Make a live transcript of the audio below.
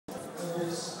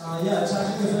Yeah, it's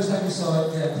actually the first time we saw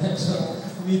it yet. So,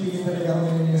 tumitingin talaga ako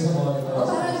ngayon sa monitor.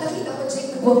 Parang nakita ko, Jake,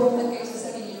 nag-work kayo sa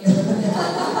sarili niyo.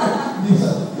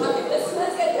 Okay, let's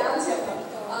get down to it.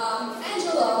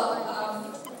 Angelo,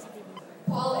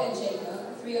 Paul and Jake,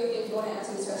 three of you, if you want to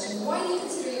answer this question, why do you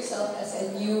consider yourself as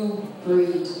a new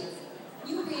breed?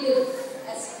 New breed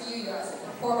as you, as a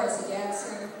performer, as a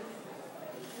dancer.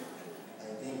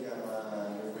 I think I'm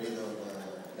a new breed of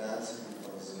dancer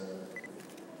because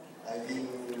I've been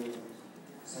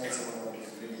since I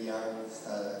was really young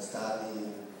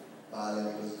studying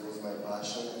ballet because it was my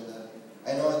passion. And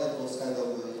I know that was kind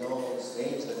of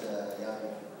strange that a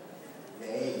young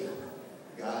male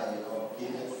guy,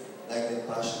 kid, like the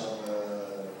passion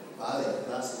of ballet,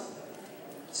 classic.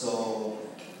 So,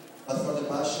 but for the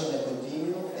passion, I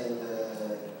continue, and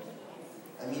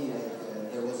I mean,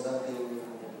 there was nothing.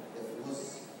 It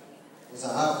was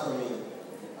a hard for me,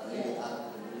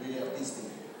 really artistic.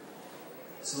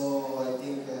 So I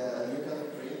think I'm really kind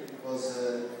of great because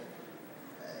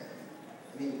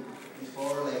I mean,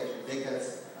 before, like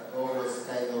decades ago, was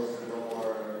kind of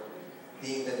more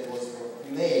thing that was for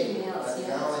female, but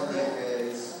now I think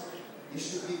it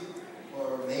should be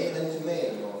for male and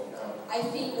female. Now. I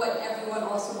think what everyone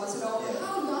also wants to know,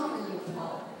 how young are you,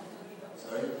 Paul?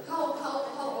 Sorry? How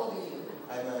old are you?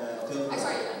 I'm 20. I'm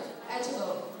sorry,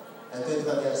 Angelo. I'm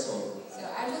 21 years old. So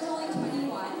Angelo's only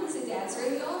 21, he's a dancer,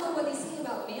 and we all know what they say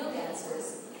about male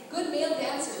dancers. Good male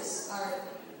dancers are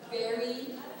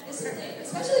very disciplined,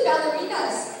 especially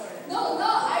ballerinas. No,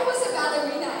 I was a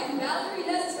ballerina, and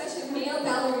ballerinas, especially male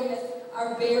ballerinas,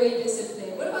 are very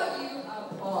disciplined. What about you,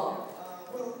 Paul?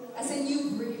 As a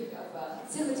new breed of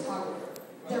cinematographer,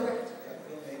 director.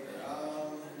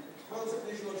 Well, it's a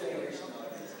visual generation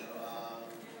nowadays.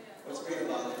 What's great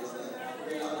about it is that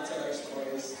we're able to tell our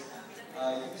stories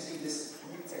using this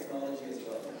new technology as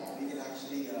well. We can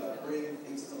actually bring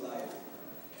things to life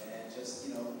and just,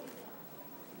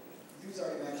 use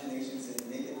our imaginations and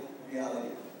make it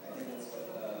reality. I think that's what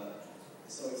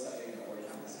is so exciting about working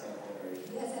in this kind of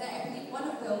generation. Yes, and I believe one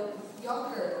of the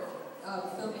younger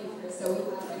filmmakers that we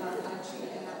have in our country,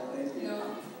 and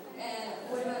And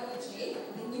what about you, Jake?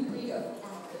 The new breed of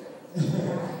actor.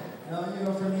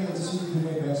 Now, for me, I just really do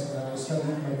my best. I study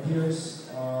with my peers,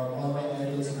 all my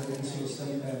idols in the industry,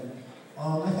 study them.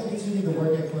 I think it's really the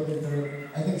work I put into it.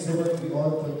 I think it's the work we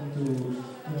all put into,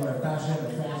 our passion,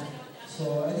 our craft.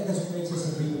 So I think that's what makes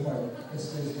us a breed apart.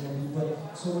 Is we put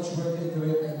so much work into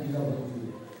it and we love what we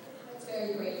do. That's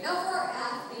very great. Now for our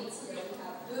athletes here, we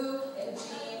have Luke and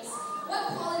James.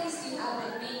 What qualities do you have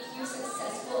that make you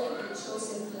successful in your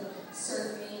chosen field?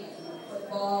 Surfing and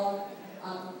football.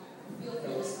 Feel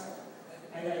free to start.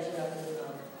 Hi guys, good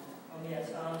afternoon. Yes,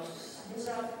 this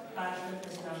passion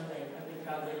is not like I've been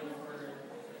traveling for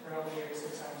around years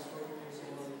since I was 14 years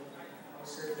old. I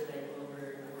was surfing like over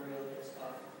the world and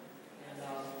stuff. And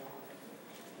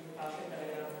yung passion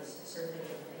talaga is surfing.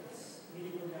 It's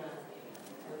really good na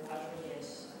our passion is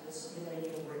yun na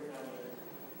yung work namin.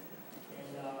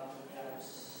 And yeah,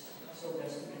 it's so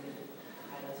blessed to be with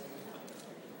HIGHLANDS.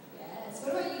 Yes.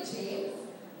 What about you, James?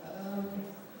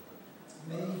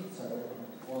 Sorry,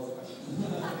 what was the question?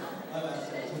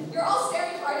 You're all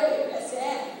staring hard at it, yes.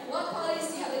 What qualities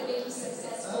do you have that make you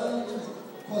successful?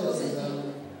 Qualities.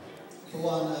 For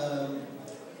one,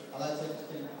 I like to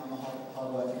think I'm a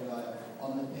hard-working guy.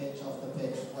 On the pitch, off the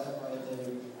pitch, whatever I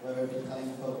do, whether it be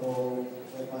playing football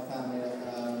with my family,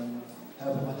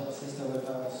 helping my little sister with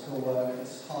her schoolwork,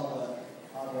 it's hard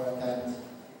work, and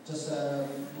just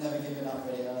never giving up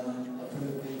really. I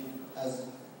proved as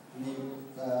me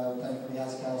playing for the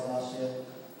Azkals last year.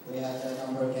 We had a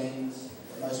number of games.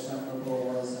 The most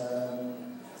memorable was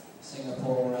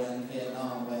Singapore and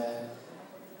Vietnam, where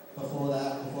before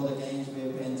the games, we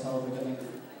were being told we're going to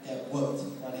get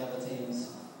whooped by the other teams,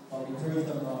 but we proved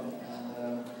them wrong.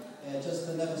 And just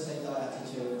the never say die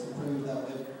attitude to prove that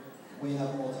we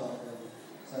have more to offer.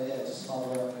 So yeah, just hard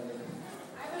work.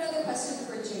 I have another question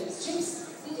for James. James,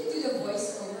 did you do the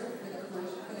voiceover for the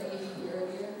commercial for the ABP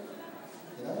earlier?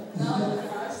 Did I? No,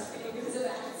 because of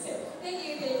that. Thank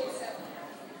you. So,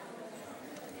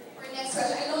 for our next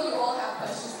question, I know you all have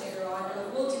questions later on, but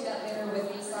we'll do that later when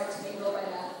we start to go by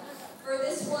that. For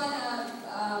this one,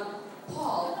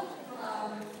 Paul,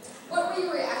 what were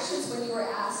your reactions when you were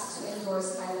asked to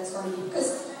endorse HIGHLANDS Corned Beef?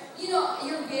 Because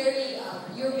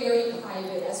you're very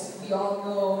private, as we all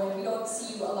know, and we don't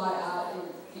see you a lot out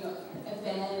in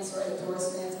events or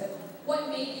endorsements. But what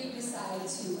made you decide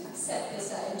to accept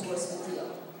this endorsement deal?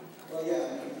 Well,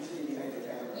 yeah, I'm usually behind the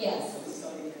camera. Yes. This is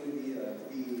something to be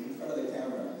in front of the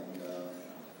camera.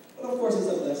 But of course, it's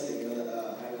a blessing,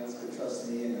 that HIGHLANDS could trust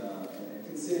me and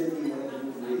consider me one of the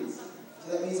new breeds.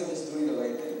 So that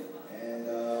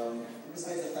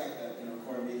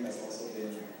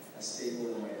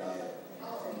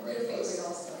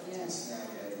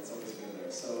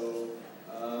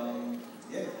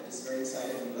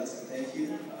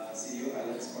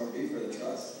Corned Beef for the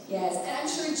trust. Yes, and I'm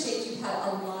sure, Jake, you've had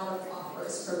a lot of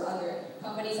offers from other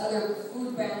companies, other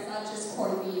food brands, not just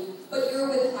corned beef, but you're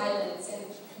with Highlands, and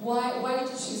why did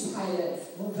you choose Highlands?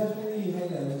 Well, definitely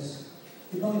Highlands.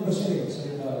 Ibang-iba siya sa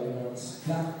iba, you know, it's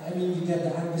black. I mean, you get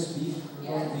the Angus beef,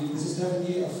 corned beef. This is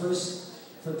definitely a first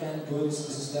for canned goods.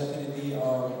 This is definitely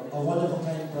a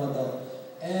one-of-a-kind product.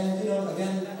 And, you know,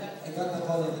 again, I got the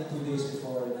call I think 2 days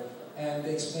before, and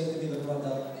they explained to me the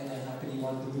product, and I happily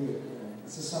want to do it. You know,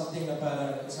 this is something that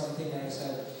something I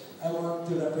said, I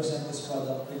want to represent this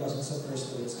product because it's the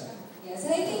first of its kind. Yes,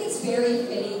 and I think it's very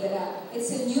fitting that it's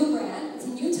a new brand, it's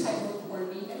a new type of corned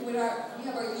beef, and we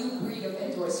have our new breed of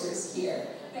endorsers here.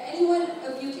 Now, anyone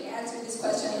of you can answer this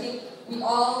question. I think we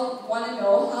all want to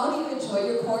know, how do you enjoy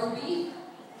your corned beef?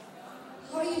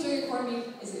 How do you enjoy your corned beef?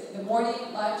 Is it the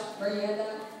morning, lunch,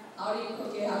 merienda? How do you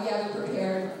cook it? How do you have it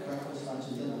prepared? Breakfast, lunch,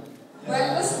 and dinner.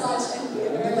 Breakfast, lunch, and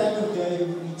dinner. I'm the type of guy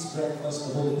who eats breakfast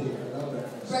the whole day. I love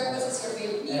breakfast. Breakfast is your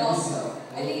favorite. Me also.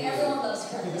 I think everyone loves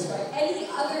breakfast, right? Any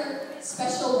other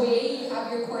special way you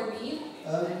have your corned beef?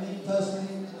 Me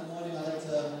personally, in the morning I like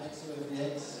to mix it with the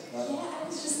eggs. Like, Yeah, I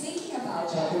was just thinking about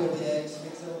chop that. it with the eggs,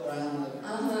 mix it all around, and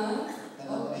Uh-huh.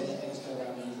 then make the eggs go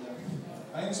around easier.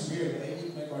 Mine's weird. I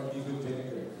eat my corned beef with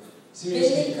vinegar.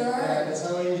 Seriously. Vinegar? Yeah, that's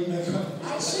how I eat my corned beef.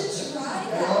 I should try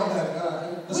I love that.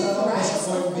 that. With Kasama ko rice, sa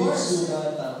corned of beef course. suka,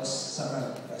 tapos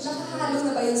sarap. Nakahalo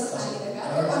na ba yun sa kanin agad?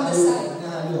 Or on the side?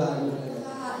 Nahalo-halo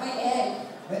na. May egg.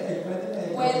 Pwede na eh.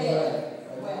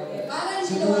 Pwede. Parang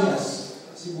ginawa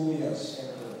Sibuyas.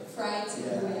 fried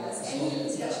sibuyas. Any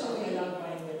special way?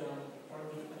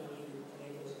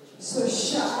 So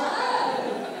siya.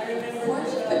 I remember Corned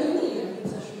beef panini.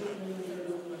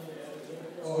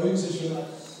 Oh, yun sa shoot.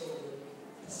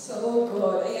 So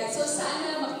good. Ayan, so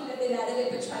sana makita din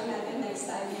natin at try natin next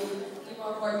time yung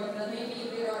mga corned beef. Maybe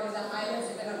if you're on the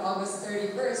Highlands and then on August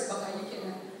 31st, baka you can,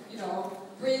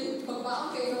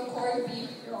 magbaon kayo ng corned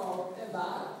beef, diba?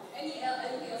 Anything else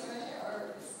you want to share, or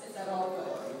is that all good?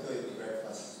 I'm going to eat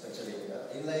breakfast, especially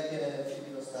in like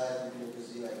Filipino style, you can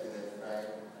see like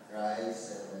fried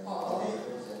rice and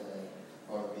potatoes and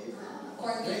corned beef.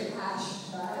 Corned beef hash.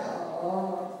 Yeah.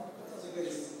 Oh. It's also good,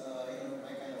 it's,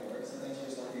 my kind of work. Sometimes you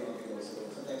just want to be on the go, so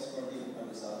sometimes corned beef on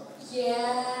the side.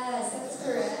 Yes, that's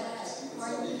correct.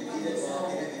 You can eat it while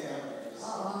being in the camera.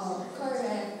 Oh,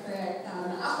 correct.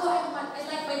 Ako, I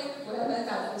like my,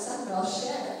 I'll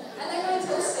share. I like my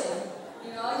toasting.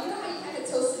 You know how you kind of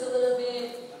toast it a little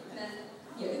bit, and then,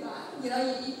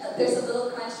 there's a little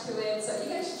crunch to it, so you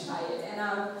guys should try it. And,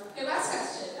 okay, last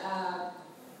question.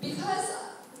 Because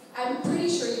I'm pretty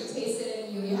sure you've tasted it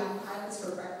and you have Highlands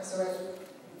for breakfast already,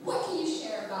 what can you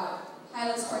share about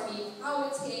Highlands corned beef, how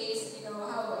it tastes,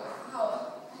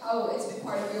 how it's been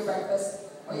part of your breakfast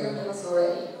or your meals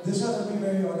already? This one, I'll be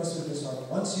very honest with this one.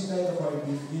 Once you try the corned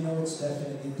beef, you know it's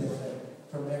definitely different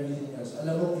from everything else.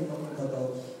 Alam mo, ibang-iba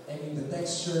daw. I mean, the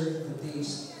texture, the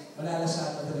taste,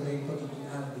 malalasahan na talaga yung pagiging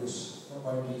Angus ng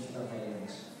corned beef ng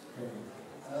Highlands.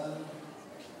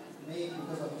 Me,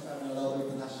 because I'm traveling a lot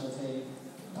with the national team,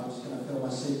 I'm just going to fill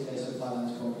my suitcase with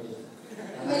Highlands corned beef.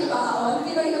 May baon?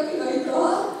 Pinoy na Pinoy to?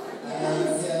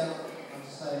 Yes. Yeah, I'm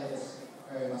just saying it's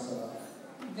very masarap.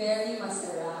 Very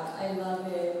masarap. I love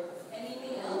it.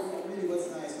 Anything else? Really, what's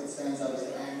nice, what stands out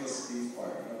is the Angus beef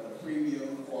part. The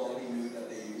premium quality meat that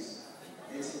they use.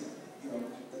 Makes it,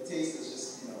 the taste is just,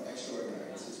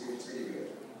 extraordinary. It's really good.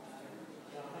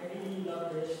 Yeah, I really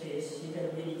love this taste. You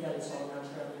can really tell it's all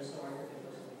natural. There's no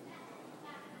artificial.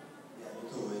 Yeah, me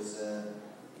too.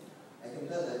 I can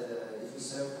tell that if you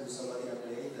serve to somebody on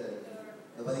plate,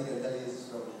 nobody can tell it's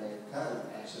from can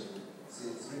actually. It's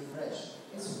really fresh.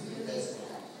 It's really fresh.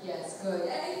 Yes, good.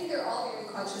 And I think they're all very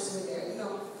conscious with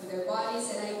their bodies,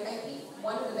 and I think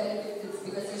one of the benefits is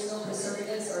because there's no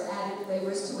preservatives or added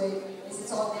flavors to it, is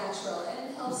it's all natural, and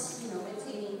it helps,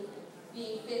 maintaining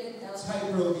being fit and It's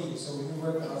healthy. high protein, so when you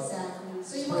work out, Exactly.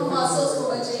 So yung mga muscles mo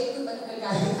ba, Jake, kung ba't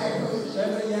nagagaling high protein?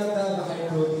 syempre you have to have a high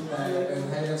protein diet, and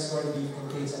Highlands corned beef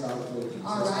contains a lot of protein.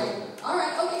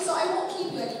 Alright. Okay, so I won't keep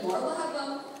you anymore. We'll have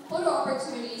photo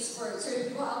opportunities for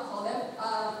certain people. I'll call them.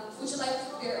 Would you like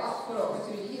their photo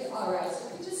opportunity here? Alright,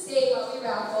 so you can just stay while we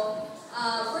raffle.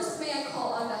 First, may I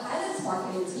call on the Highlands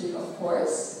marketing team, of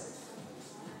course,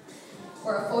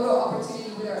 for a photo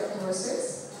opportunity with our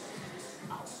endorsers.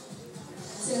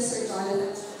 Sir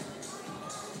Jonathan.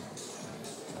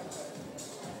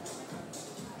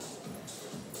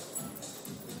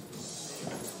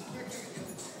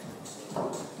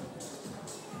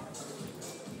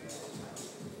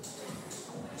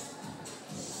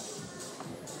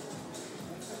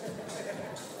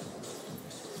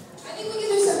 I think we can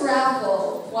do some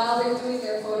raffle while they're doing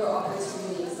their photo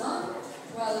opportunities, huh?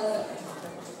 Well,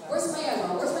 where's my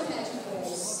magic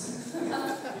balls?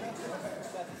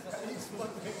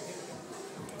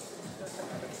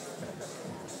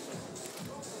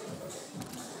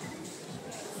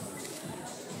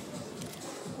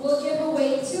 We'll give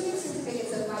away 2 gift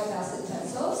certificates of 5,000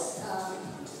 pesos,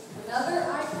 another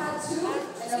iPad 2,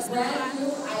 and a brand new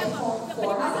iPhone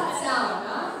 4. How's that sound?